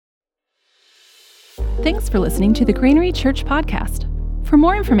Thanks for listening to the Granary Church podcast. For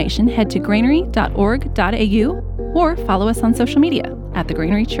more information, head to granary.org.au or follow us on social media at the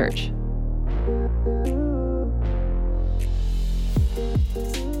Granary Church.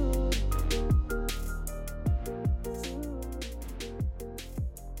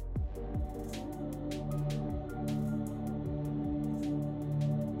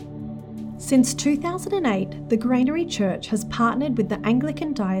 Since 2008, the Granary Church has partnered with the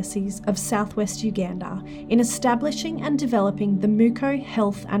Anglican Diocese of Southwest Uganda in establishing and developing the Muko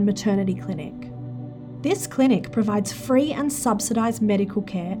Health and Maternity Clinic. This clinic provides free and subsidised medical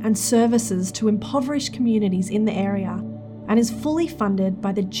care and services to impoverished communities in the area and is fully funded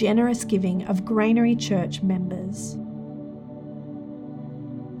by the generous giving of Granary Church members.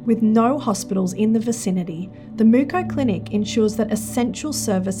 With no hospitals in the vicinity, the Muko Clinic ensures that essential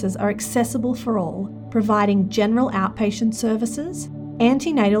services are accessible for all, providing general outpatient services,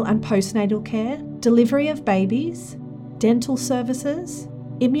 antenatal and postnatal care, delivery of babies, dental services,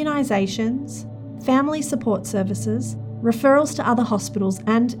 immunisations, family support services, referrals to other hospitals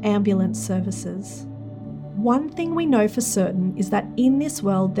and ambulance services. One thing we know for certain is that in this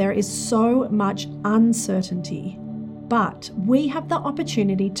world there is so much uncertainty. But we have the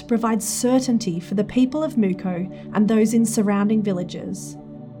opportunity to provide certainty for the people of Muko and those in surrounding villages.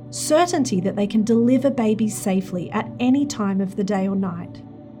 Certainty that they can deliver babies safely at any time of the day or night.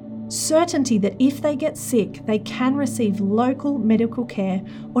 Certainty that if they get sick, they can receive local medical care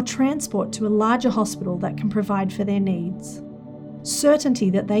or transport to a larger hospital that can provide for their needs. Certainty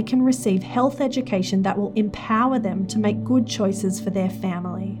that they can receive health education that will empower them to make good choices for their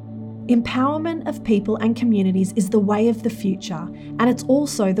family. Empowerment of people and communities is the way of the future, and it's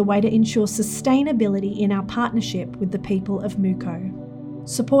also the way to ensure sustainability in our partnership with the people of Muko.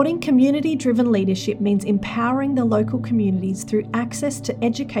 Supporting community-driven leadership means empowering the local communities through access to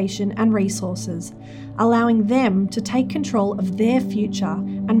education and resources, allowing them to take control of their future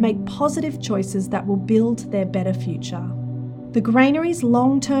and make positive choices that will build their better future. The Granary's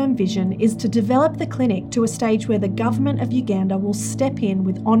long-term vision is to develop the clinic to a stage where the Government of Uganda will step in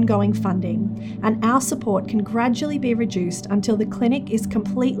with ongoing funding, and our support can gradually be reduced until the clinic is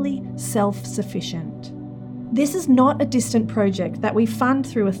completely self-sufficient. This is not a distant project that we fund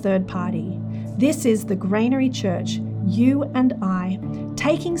through a third party. This is the Granary Church, you and I,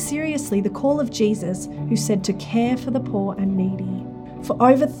 taking seriously the call of Jesus, who said to care for the poor and needy. For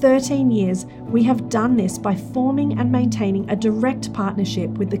over 13 years, we have done this by forming and maintaining a direct partnership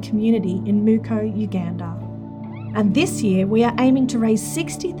with the community in Muko, Uganda. And this year, we are aiming to raise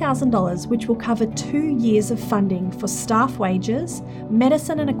 $60,000, which will cover 2 years of funding for staff wages,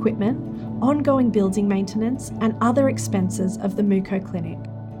 medicine and equipment, ongoing building maintenance, and other expenses of the Muko Clinic.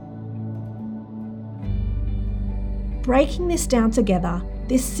 Breaking this down together,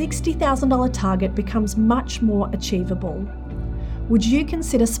 this $60,000 target becomes much more achievable. Would you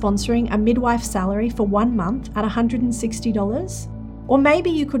consider sponsoring a midwife salary for 1 month at $160? Or maybe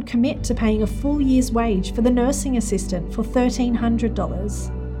you could commit to paying a full year's wage for the nursing assistant for $1,300.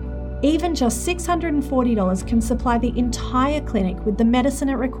 Even just $640 can supply the entire clinic with the medicine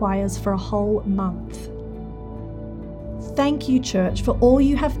it requires for a whole month. Thank you, Church, for all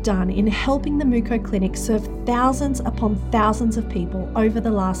you have done in helping the Muko Clinic serve thousands upon thousands of people over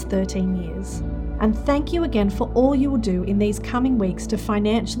the last 13 years. And thank you again for all you will do in these coming weeks to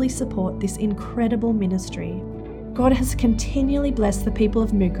financially support this incredible ministry. God has continually blessed the people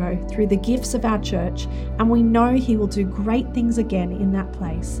of Muko through the gifts of our church, and we know He will do great things again in that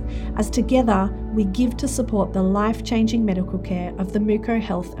place, as together we give to support the life-changing medical care of the Muko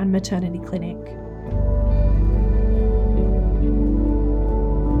Health and Maternity Clinic.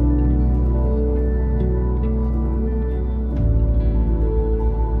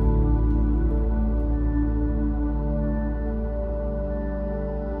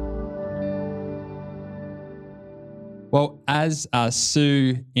 Well, as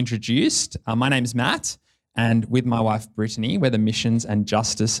Sue introduced, my name's Matt, and with my wife Brittany, we're the Missions and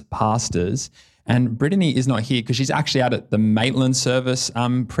Justice Pastors. And Brittany is not here because she's actually out at the Maitland service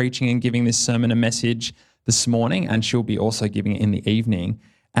preaching and giving this sermon a message this morning, and she'll be also giving it in the evening.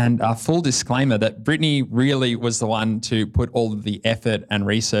 And full disclaimer that Brittany really was the one to put all of the effort and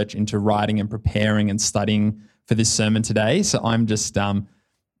research into writing and preparing and studying for this sermon today. So I'm just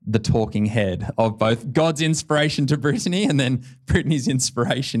the talking head of both God's inspiration to Brittany and then Brittany's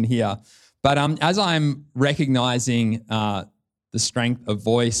inspiration here. But as I'm recognising the strength of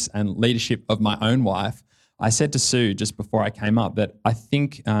voice and leadership of my own wife, I said to Sue just before I came up that I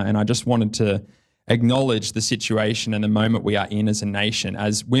think, and I just wanted to acknowledge the situation and the moment we are in as a nation,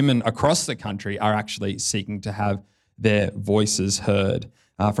 as women across the country are actually seeking to have their voices heard.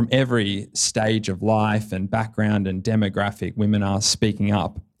 from every stage of life and background and demographic, women are speaking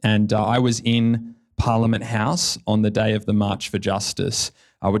up. And I was in Parliament House on the day of the March for Justice,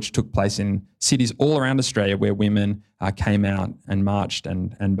 which took place in cities all around Australia where women came out and marched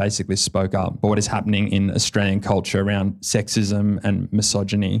and basically spoke up for what is happening in Australian culture around sexism and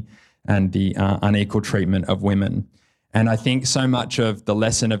misogyny and the unequal treatment of women. And I think so much of the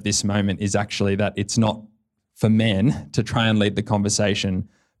lesson of this moment is actually that it's not for men to try and lead the conversation,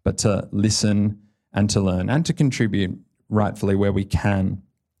 but to listen and to learn and to contribute rightfully where we can.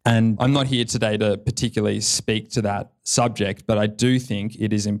 And I'm not here today to particularly speak to that subject, but I do think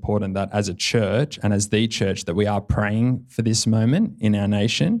it is important that as a church and as the church that we are praying for this moment in our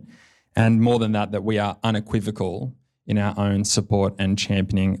nation, and more than that, that we are unequivocal in our own support and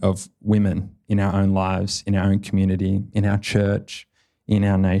championing of women in our own lives, in our own community, in our church, in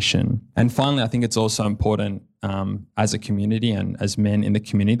our nation. And finally, I think it's also important as a community and as men in the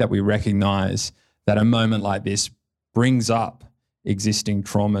community that we recognise that a moment like this brings up existing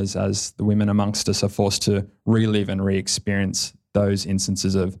traumas as the women amongst us are forced to relive and re-experience those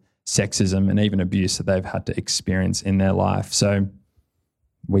instances of sexism and even abuse that they've had to experience in their life. So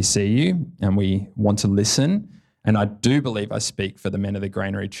we see you and we want to listen. And I do believe I speak for the men of the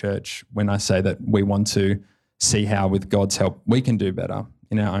Granary Church when I say that we want to see how, with God's help, we can do better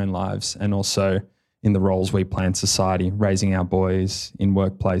in our own lives and also in the roles we play in society, raising our boys in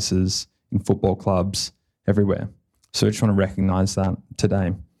workplaces, in football clubs, everywhere. So I just want to recognise that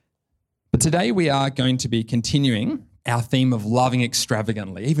today. But today we are going to be continuing our theme of loving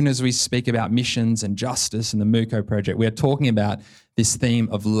extravagantly. Even as we speak about missions and justice and the Muko project, we are talking about this theme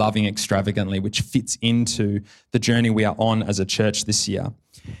of loving extravagantly, which fits into the journey we are on as a church this year.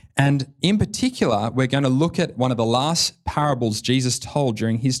 And in particular, we're going to look at one of the last parables Jesus told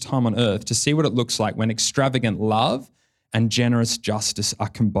during his time on earth to see what it looks like when extravagant love and generous justice are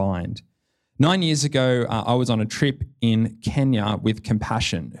combined. 9 years ago, I was on a trip in Kenya with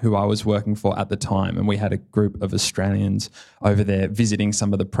Compassion, who I was working for at the time, and we had a group of Australians over there visiting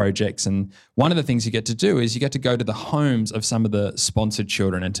some of the projects. And one of the things you get to do is you get to go to the homes of some of the sponsored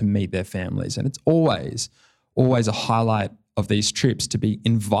children and to meet their families. And it's always a highlight of these trips to be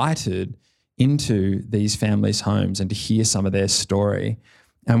invited into these families' homes and to hear some of their story.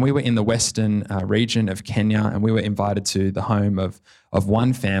 And we were in the western region of Kenya, and we were invited to the home of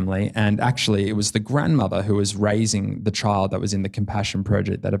one family. And actually, it was the grandmother who was raising the child that was in the Compassion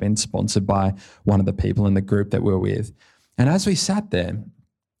project that had been sponsored by one of the people in the group that we were with. And as we sat there,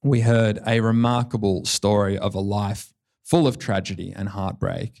 we heard a remarkable story of a life full of tragedy and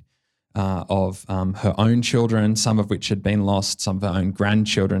heartbreak, of her own children, some of which had been lost, some of her own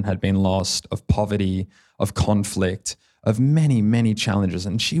grandchildren had been lost, of poverty, of conflict, of many, many challenges.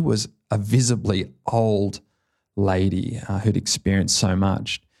 And she was a visibly old lady who'd experienced so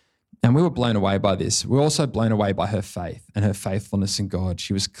much. And we were blown away by this. We were also blown away by her faith and her faithfulness in God.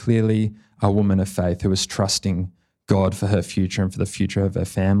 She was clearly a woman of faith who was trusting God for her future and for the future of her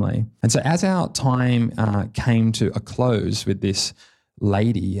family. And so as our time came to a close with this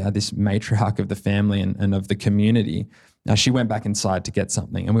lady, this matriarch of the family and of the community, she went back inside to get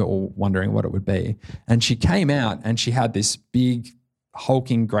something, and we were all wondering what it would be. And she came out and she had this big,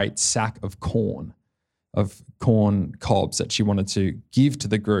 hulking great sack of corn cobs that she wanted to give to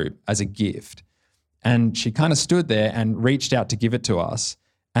the group as a gift. And she kind of stood there and reached out to give it to us.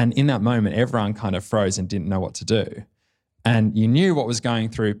 And in that moment, everyone kind of froze and didn't know what to do. And you knew what was going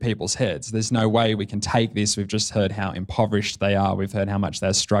through people's heads. There's no way we can take this. We've just heard how impoverished they are. We've heard how much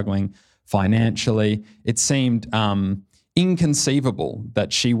they're struggling financially. It seemed inconceivable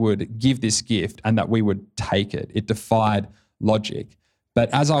that she would give this gift and that we would take it. It defied logic.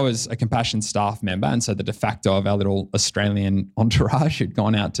 But as I was a Compassion staff member, and so the de facto of our little Australian entourage who'd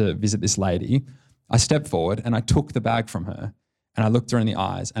gone out to visit this lady, I stepped forward and I took the bag from her and I looked her in the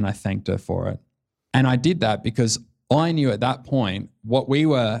eyes and I thanked her for it. And I did that because I knew at that point what we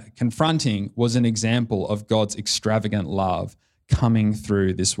were confronting was an example of God's extravagant love coming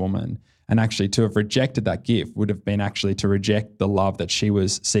through this woman. And actually to have rejected that gift would have been actually to reject the love that she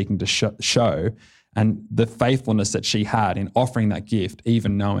was seeking to show and the faithfulness that she had in offering that gift,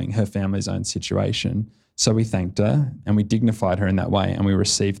 even knowing her family's own situation. So we thanked her and we dignified her in that way and we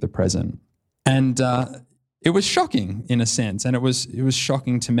received the present. And it was shocking in a sense, and it was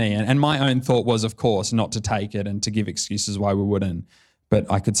shocking to me. And my own thought was, of course, not to take it and to give excuses why we wouldn't,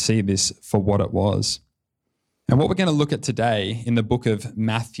 but I could see this for what it was. And what we're going to look at today in the book of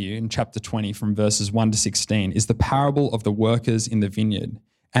Matthew in chapter 20 from verses 1 to 16 is the parable of the workers in the vineyard.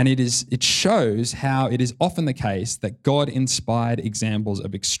 And it shows how it is often the case that God-inspired examples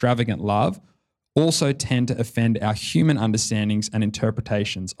of extravagant love also tend to offend our human understandings and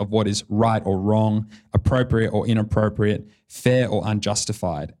interpretations of what is right or wrong, appropriate or inappropriate, fair or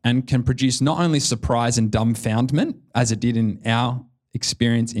unjustified, and can produce not only surprise and dumbfoundment, as it did in our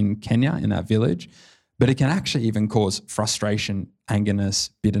experience in Kenya, in that village, but it can actually even cause frustration, angerness,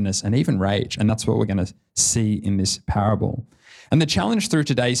 bitterness, and even rage. And that's what we're going to see in this parable. And the challenge through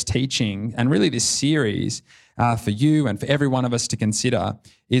today's teaching, and really this series, for you and for every one of us to consider,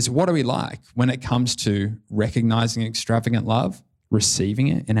 is what are we like when it comes to recognizing extravagant love, receiving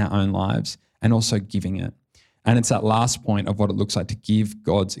it in our own lives, and also giving it. And it's that last point of what it looks like to give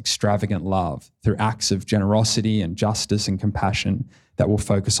God's extravagant love through acts of generosity and justice and compassion that we'll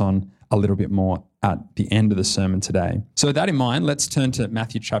focus on a little bit more at the end of the sermon today. So with that in mind, let's turn to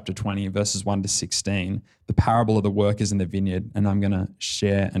Matthew chapter 20, verses 1 to 16, the parable of the workers in the vineyard, and I'm going to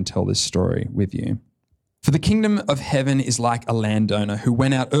share and tell this story with you. For the kingdom of heaven is like a landowner who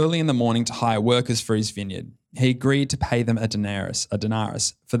went out early in the morning to hire workers for his vineyard. He agreed to pay them a denarius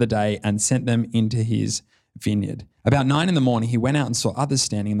for the day and sent them into his vineyard. About 9 a.m, he went out and saw others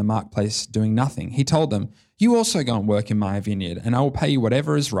standing in the marketplace doing nothing. He told them, "You also go and work in my vineyard, and I will pay you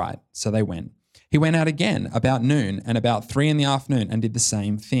whatever is right." So they went. He went out again about noon and about 3 p.m. and did the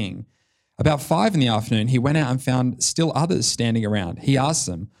same thing. About 5 p.m, he went out and found still others standing around. He asked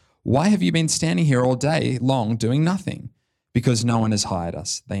them, "Why have you been standing here all day long doing nothing?" "Because no one has hired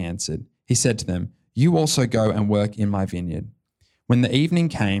us," they answered. He said to them, "You also go and work in my vineyard." When the evening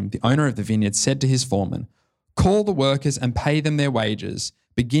came, the owner of the vineyard said to his foreman, "Call the workers and pay them their wages,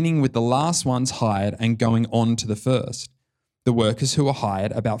 beginning with the last ones hired and going on to the first." The workers who were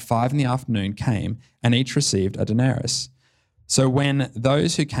hired about 5 p.m. came and each received a denarius. So when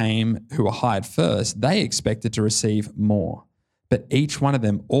those who came who were hired first, they expected to receive more. But each one of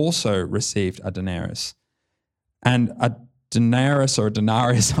them also received a denarius. And a denarius or a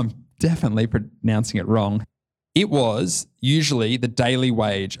denarius, I'm definitely pronouncing it wrong. It was usually the daily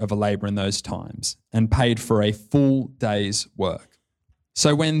wage of a laborer in those times and paid for a full day's work.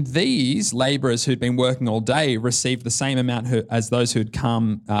 So when these laborers who'd been working all day received the same amount as those who'd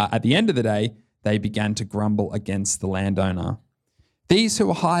come at the end of the day, they began to grumble against the landowner. "These who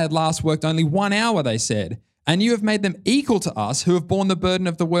were hired last worked only 1 hour," they said, "and you have made them equal to us who have borne the burden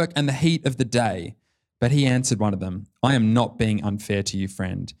of the work and the heat of the day." But he answered one of them, "I am not being unfair to you,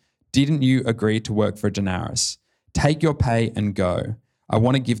 friend. Didn't you agree to work for a denarius? Take your pay and go. I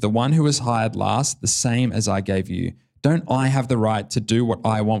want to give the one who was hired last the same as I gave you. Don't I have the right to do what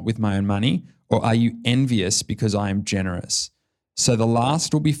I want with my own money? Or are you envious because I am generous? So the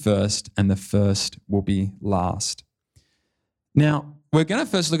last will be first and the first will be last." Now, we're going to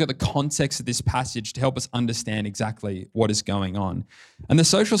first look at the context of this passage to help us understand exactly what is going on. And the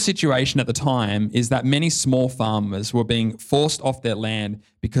social situation at the time is that many small farmers were being forced off their land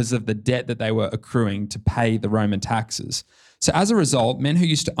because of the debt that they were accruing to pay the Roman taxes. So as a result, men who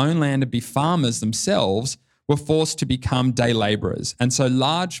used to own land and be farmers themselves were forced to become day laborers. And so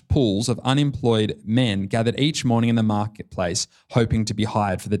large pools of unemployed men gathered each morning in the marketplace hoping to be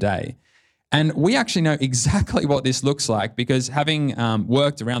hired for the day. And we actually know exactly what this looks like because having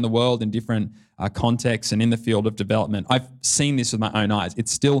worked around the world in different contexts and in the field of development, I've seen this with my own eyes. It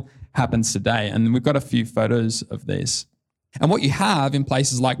still happens today. And we've got a few photos of this. And what you have in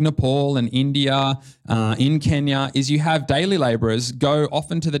places like Nepal and India, in Kenya, is you have daily laborers go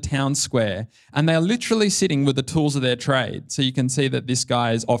often to the town square and they are literally sitting with the tools of their trade. So you can see that this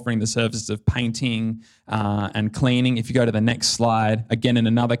guy is offering the services of painting and cleaning. If you go to the next slide, again in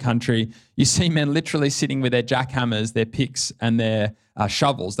another country, you see men literally sitting with their jackhammers, their picks and their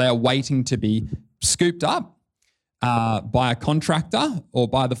shovels. They are waiting to be scooped up by a contractor or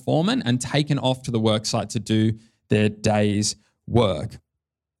by the foreman and taken off to the work site to do their day's work.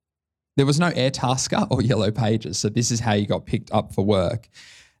 There was no Airtasker or Yellow Pages, so this is how you got picked up for work.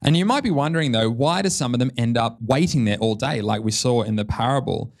 And you might be wondering though, why do some of them end up waiting there all day like we saw in the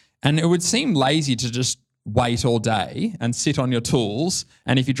parable? And it would seem lazy to just wait all day and sit on your tools.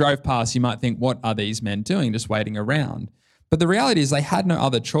 And if you drove past, you might think, what are these men doing, just waiting around? But the reality is they had no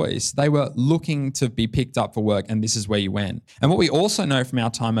other choice. They were looking to be picked up for work, and this is where you went. And what we also know from our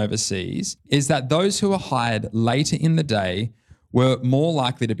time overseas is that those who were hired later in the day were more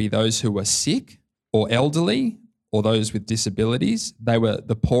likely to be those who were sick or elderly or those with disabilities. They were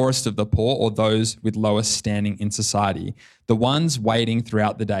the poorest of the poor or those with lowest standing in society. The ones waiting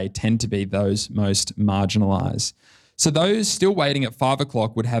throughout the day tend to be those most marginalised. So those still waiting at 5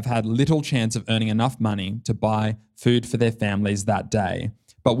 o'clock would have had little chance of earning enough money to buy food for their families that day.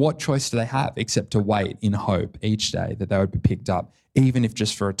 But what choice do they have except to wait in hope each day that they would be picked up, even if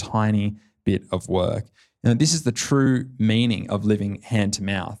just for a tiny bit of work? This is the true meaning of living hand to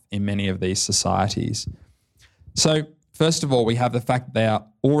mouth in many of these societies. So first of all, we have the fact that they are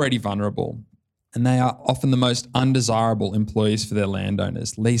already vulnerable and they are often the most undesirable employees for their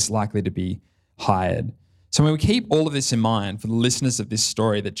landowners, least likely to be hired. So when we keep all of this in mind for the listeners of this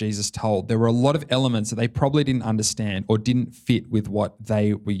story that Jesus told, there were a lot of elements that they probably didn't understand or didn't fit with what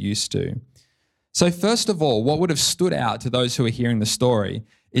they were used to. So first of all, what would have stood out to those who are hearing the story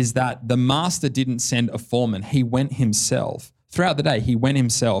is that the master didn't send a foreman. He went himself. Throughout the day, he went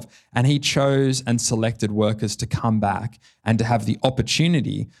himself and he chose and selected workers to come back and to have the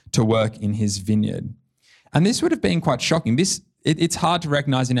opportunity to work in his vineyard. And this would have been quite shocking. It's hard to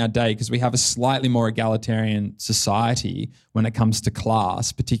recognize in our day because we have a slightly more egalitarian society when it comes to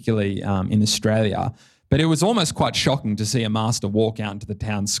class, particularly in Australia. But it was almost quite shocking to see a master walk out into the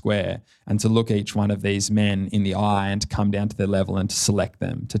town square and to look each one of these men in the eye and to come down to their level and to select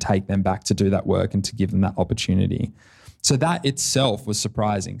them, to take them back to do that work and to give them that opportunity. So that itself was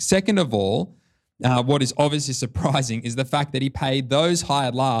surprising. Second of all, what is obviously surprising is the fact that he paid those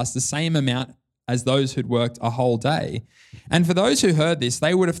hired last the same amount as those who'd worked a whole day. And for those who heard this,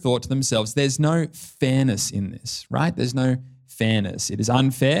 they would have thought to themselves, there's no fairness in this, right? There's no fairness. It is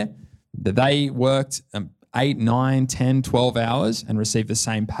unfair that they worked 8, 9, 10, 12 hours and received the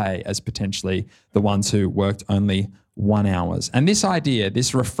same pay as potentially the ones who worked only 1 hour. And this idea,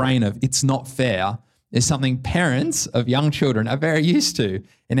 this refrain of it's not fair, is something parents of young children are very used to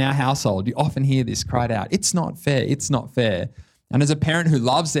in our household. You often hear this cried out, it's not fair, it's not fair. And as a parent who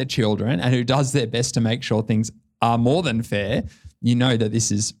loves their children and who does their best to make sure things are more than fair, you know that this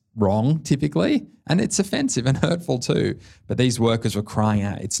is wrong typically, and it's offensive and hurtful too. But these workers were crying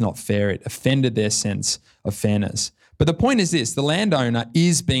out, it's not fair. It offended their sense of fairness. But the point is this, the landowner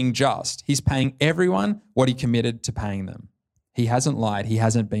is being just. He's paying everyone what he committed to paying them. He hasn't lied. He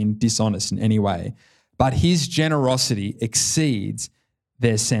hasn't been dishonest in any way. But his generosity exceeds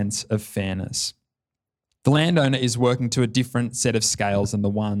their sense of fairness. The landowner is working to a different set of scales than the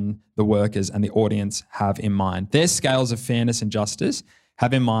one the workers and the audience have in mind. Their scales of fairness and justice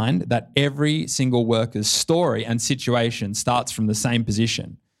have in mind that every single worker's story and situation starts from the same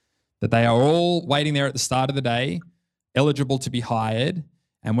position, that they are all waiting there at the start of the day, eligible to be hired,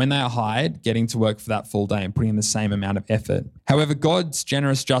 and when they are hired, getting to work for that full day and putting in the same amount of effort. However, God's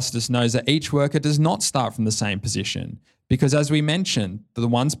generous justice knows that each worker does not start from the same position because, as we mentioned, the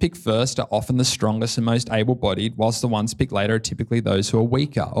ones picked first are often the strongest and most able-bodied, whilst the ones picked later are typically those who are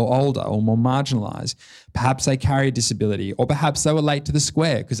weaker or older or more marginalised. Perhaps they carry a disability, or perhaps they were late to the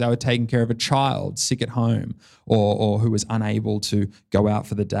square because they were taking care of a child sick at home or who was unable to go out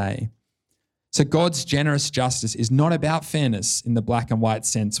for the day. So God's generous justice is not about fairness in the black and white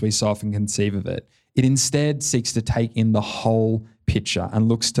sense we so often conceive of it. It instead seeks to take in the whole picture and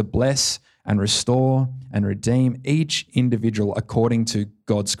looks to bless and restore and redeem each individual according to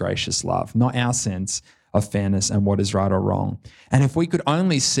God's gracious love, not our sense of fairness and what is right or wrong. And if we could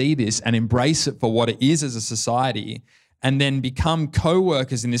only see this and embrace it for what it is as a society, and then become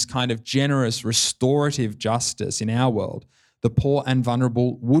co-workers in this kind of generous, restorative justice in our world, the poor and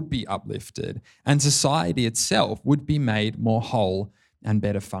vulnerable would be uplifted, and society itself would be made more whole and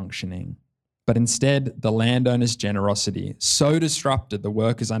better functioning. But instead, the landowner's generosity so disrupted the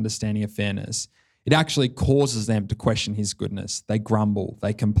workers' understanding of fairness, it actually causes them to question his goodness. They grumble,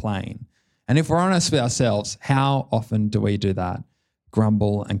 they complain. And if we're honest with ourselves, how often do we do that?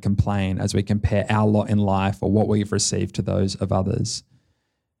 Grumble and complain as we compare our lot in life or what we've received to those of others.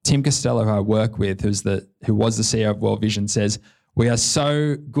 Tim Costello, who I work with, who was the CEO of World Vision, says, we are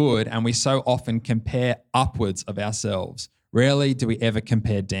so good and we so often compare upwards of ourselves. Rarely do we ever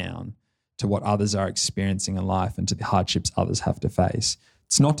compare down to what others are experiencing in life and to the hardships others have to face.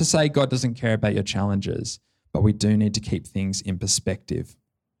 It's not to say God doesn't care about your challenges, but we do need to keep things in perspective.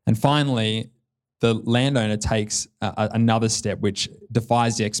 And finally, the landowner takes another step which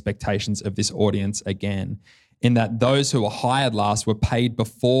defies the expectations of this audience again, in that those who were hired last were paid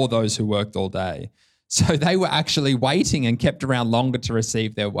before those who worked all day. So they were actually waiting and kept around longer to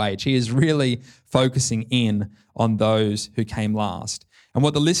receive their wage. He is really focusing in on those who came last. And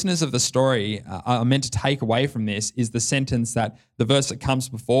what the listeners of the story are meant to take away from this is the sentence that the verse that comes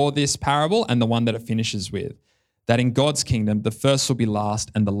before this parable and the one that it finishes with, that in God's kingdom, the first will be last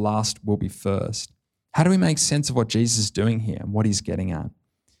and the last will be first. How do we make sense of what Jesus is doing here and what he's getting at?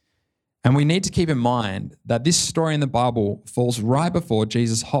 And we need to keep in mind that this story in the Bible falls right before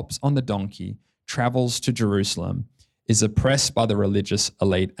Jesus hops on the donkey, travels to Jerusalem, is oppressed by the religious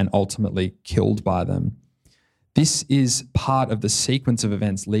elite and ultimately killed by them. This is part of the sequence of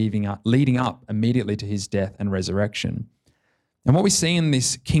events leading up immediately to his death and resurrection. And what we see in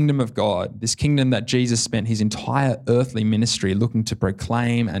this kingdom of God, this kingdom that Jesus spent his entire earthly ministry looking to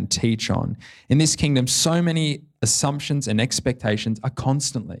proclaim and teach on, in this kingdom, so many assumptions and expectations are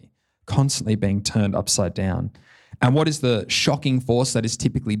constantly being turned upside down. And what is the shocking force that is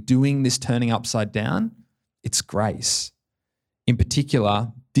typically doing this turning upside down? It's grace. In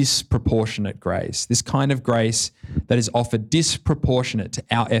particular, disproportionate grace. This kind of grace that is offered disproportionate to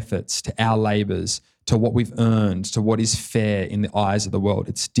our efforts, to our labors, to what we've earned, to what is fair in the eyes of the world.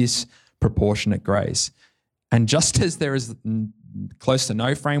 It's disproportionate grace. And just as there is close to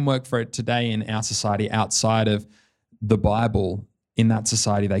no framework for it today in our society outside of the Bible, in that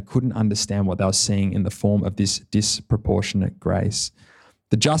society, they couldn't understand what they were seeing in the form of this disproportionate grace.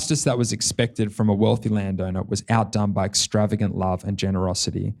 The justice that was expected from a wealthy landowner was outdone by extravagant love and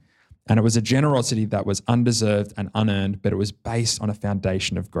generosity. And it was a generosity that was undeserved and unearned, but it was based on a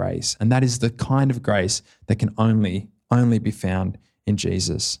foundation of grace. And that is the kind of grace that can only be found in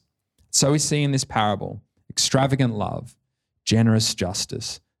Jesus. So we see in this parable, extravagant love, generous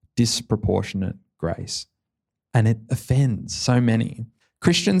justice, disproportionate grace. And it offends so many.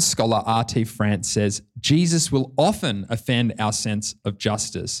 Christian scholar R.T. France says, Jesus will often offend our sense of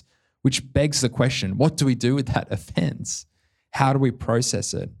justice, which begs the question, what do we do with that offense? How do we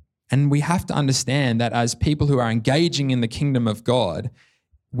process it? And we have to understand that as people who are engaging in the kingdom of God,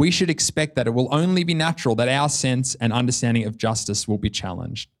 we should expect that it will only be natural that our sense and understanding of justice will be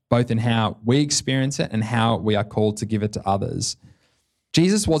challenged, both in how we experience it and how we are called to give it to others.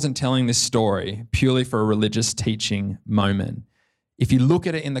 Jesus wasn't telling this story purely for a religious teaching moment. If you look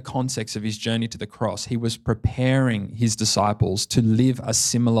at it in the context of his journey to the cross, he was preparing his disciples to live a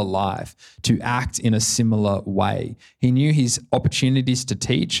similar life, to act in a similar way. He knew his opportunities to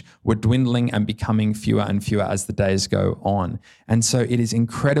teach were dwindling and becoming fewer and fewer as the days go on. And so it is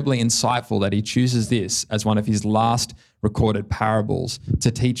incredibly insightful that he chooses this as one of his last recorded parables to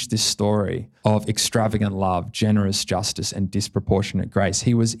teach this story of extravagant love, generous justice, and disproportionate grace.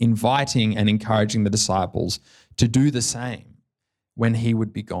 He was inviting and encouraging the disciples to do the same when he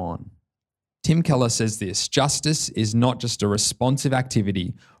would be gone. Tim Keller says this, justice is not just a responsive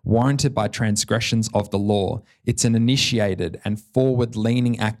activity warranted by transgressions of the law. It's an initiated and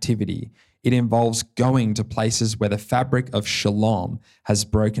forward-leaning activity. It involves going to places where the fabric of shalom has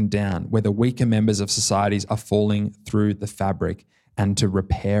broken down, where the weaker members of societies are falling through the fabric, and to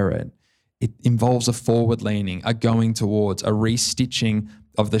repair it. It involves a forward-leaning, a going towards, a restitching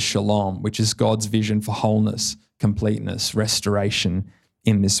of the shalom, which is God's vision for wholeness, completeness, restoration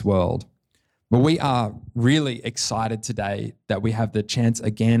in this world. Well, we are really excited today that we have the chance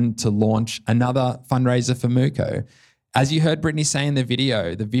again to launch another fundraiser for Muko. As you heard Brittany say in the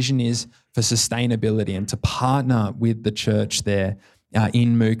video, the vision is for sustainability and to partner with the church there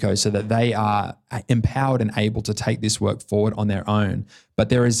in Muko so that they are empowered and able to take this work forward on their own. But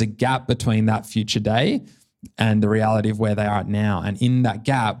there is a gap between that future day and the reality of where they are at now. And in that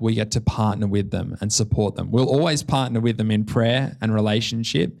gap, we get to partner with them and support them. We'll always partner with them in prayer and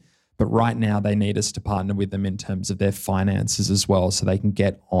relationship, but right now they need us to partner with them in terms of their finances as well so they can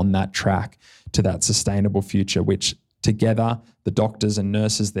get on that track to that sustainable future, which together the doctors and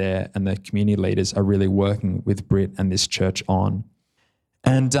nurses there and the community leaders are really working with Britt and this church on.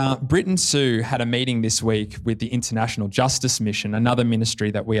 And Britt and Sue had a meeting this week with the International Justice Mission, another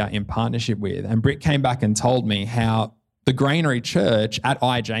ministry that we are in partnership with. And Britt came back and told me how the Granary Church at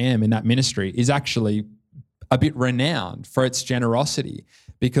IJM in that ministry is actually a bit renowned for its generosity,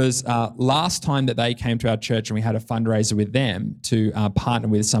 because last time that they came to our church and we had a fundraiser with them to partner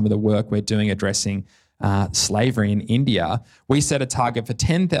with some of the work we're doing addressing slavery in India, we set a target for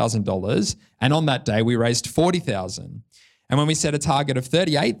 $10,000, and on that day we raised $40,000. And when we set a target of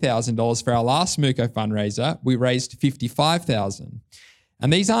 $38,000 for our last Muko fundraiser, we raised $55,000.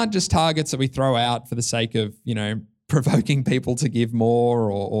 And these aren't just targets that we throw out for the sake of, provoking people to give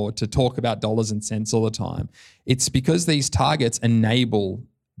more or to talk about dollars and cents all the time. It's because these targets enable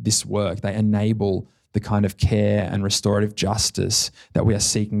this work. They enable the kind of care and restorative justice that we are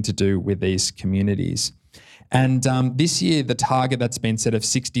seeking to do with these communities. And this year, the target that's been set of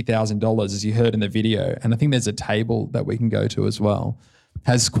 $60,000, as you heard in the video, and I think there's a table that we can go to as well,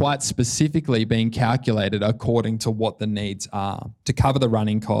 has quite specifically been calculated according to what the needs are to cover the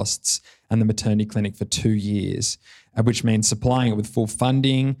running costs and the maternity clinic for 2 years, which means supplying it with full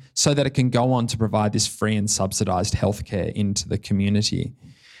funding so that it can go on to provide this free and subsidised healthcare into the community.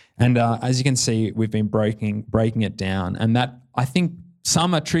 And as you can see, we've been breaking it down, and that, I think,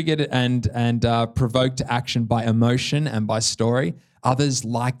 some are triggered and provoked to action by emotion and by story. Others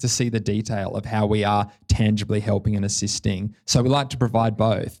like to see the detail of how we are tangibly helping and assisting. So we like to provide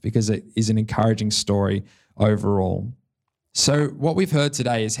both because it is an encouraging story overall. So what we've heard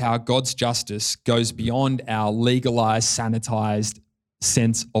today is how God's justice goes beyond our legalized, sanitized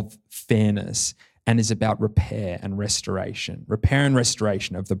sense of fairness and is about repair and restoration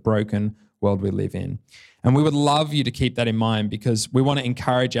of the broken world we live in. And we would love you to keep that in mind, because we want to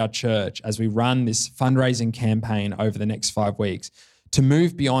encourage our church as we run this fundraising campaign over the next 5 weeks to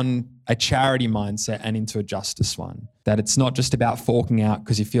move beyond a charity mindset and into a justice one. That it's not just about forking out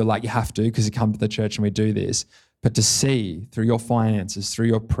because you feel like you have to, because you come to the church and we do this, but to see through your finances, through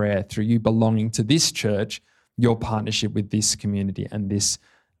your prayer, through you belonging to this church, your partnership with this community and this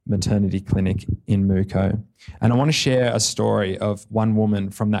maternity clinic in Muko. And I want to share a story of one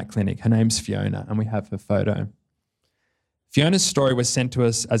woman from that clinic. Her name's Fiona, and we have her photo. Fiona's story was sent to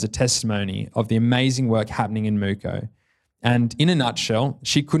us as a testimony of the amazing work happening in Muko. And in a nutshell,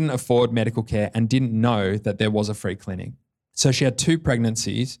 she couldn't afford medical care and didn't know that there was a free clinic. So she had 2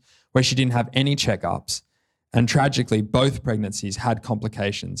 pregnancies where she didn't have any checkups. And tragically, both pregnancies had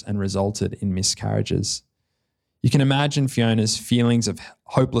complications and resulted in miscarriages. You can imagine Fiona's feelings of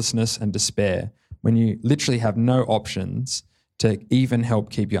hopelessness and despair when you literally have no options to even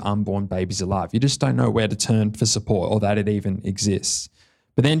help keep your unborn babies alive. You just don't know where to turn for support or that it even exists.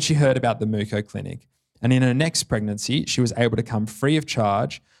 But then she heard about the Muko clinic. And in her next pregnancy, she was able to come free of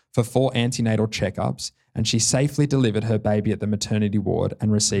charge for 4 antenatal checkups, and she safely delivered her baby at the maternity ward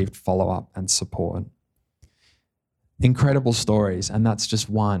and received follow-up and support. Incredible stories, and that's just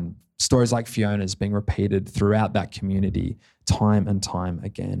one. Stories like Fiona's being repeated throughout that community time and time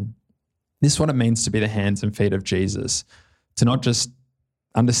again. This is what it means to be the hands and feet of Jesus, to not just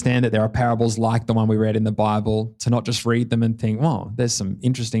understand that there are parables like the one we read in the Bible, to not just read them and think, oh, there's some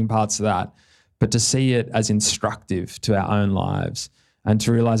interesting parts of that, but to see it as instructive to our own lives and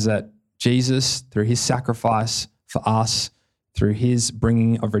to realize that Jesus, through his sacrifice for us, through his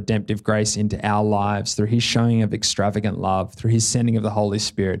bringing of redemptive grace into our lives, through his showing of extravagant love, through his sending of the Holy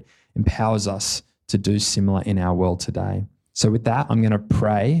Spirit, empowers us to do similar in our world today. So with that, I'm going to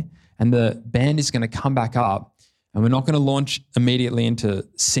pray, and the band is going to come back up, and we're not going to launch immediately into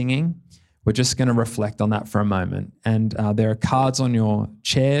singing. We're just going to reflect on that for a moment. And there are cards on your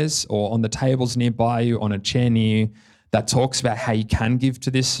chairs or on the tables nearby you, on a chair near you, that talks about how you can give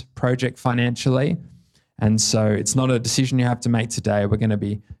to this project financially. And so it's not a decision you have to make today. We're going to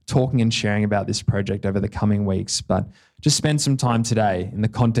be talking and sharing about this project over the coming weeks, but just spend some time today in the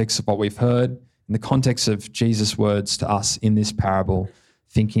context of what we've heard, in the context of Jesus' words to us in this parable,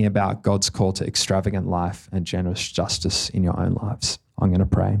 thinking about God's call to extravagant life and generous justice in your own lives. I'm going to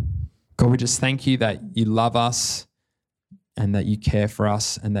pray. God, we just thank you that you love us and that you care for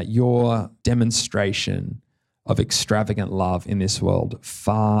us, and that your demonstration of extravagant love in this world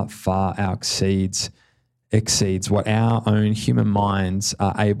far, far exceeds what our own human minds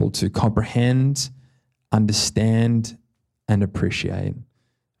are able to comprehend, understand, and appreciate.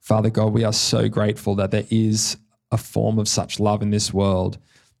 Father God, we are so grateful that there is a form of such love in this world.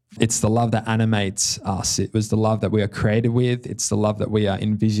 It's the love that animates us. It was the love that we are created with. It's the love that we are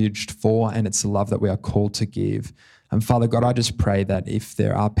envisaged for, and it's the love that we are called to give. And Father God, I just pray that if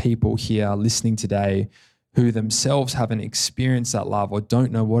there are people here listening today who themselves haven't experienced that love or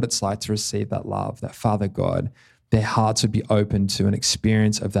don't know what it's like to receive that love, that Father God, their hearts would be open to an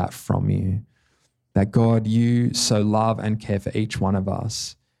experience of that from you. That God, you so love and care for each one of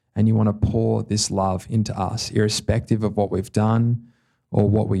us, and you want to pour this love into us, irrespective of what we've done or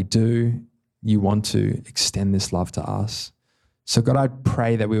what we do. You want to extend this love to us. So God, I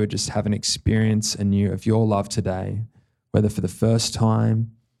pray that we would just have an experience anew of your love today, whether for the first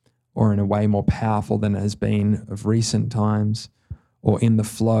time or in a way more powerful than it has been of recent times, or in the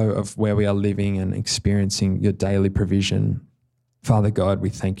flow of where we are living and experiencing your daily provision. Father God, we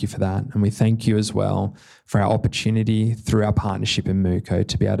thank you for that. And we thank you as well for our opportunity through our partnership in Muko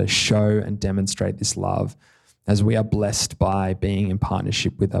to be able to show and demonstrate this love as we are blessed by being in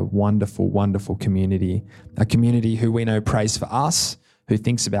partnership with a wonderful, wonderful community, a community who we know prays for us, who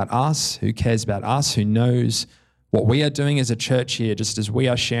thinks about us, who cares about us, who knows what we are doing as a church here, just as we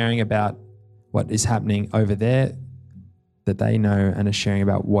are sharing about what is happening over there, that they know and are sharing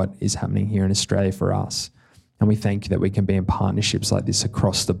about what is happening here in Australia for us. And we thank you that we can be in partnerships like this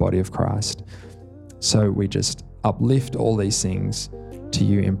across the body of Christ. So we just uplift all these things to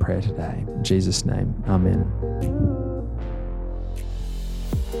you in prayer today. In Jesus' name, amen.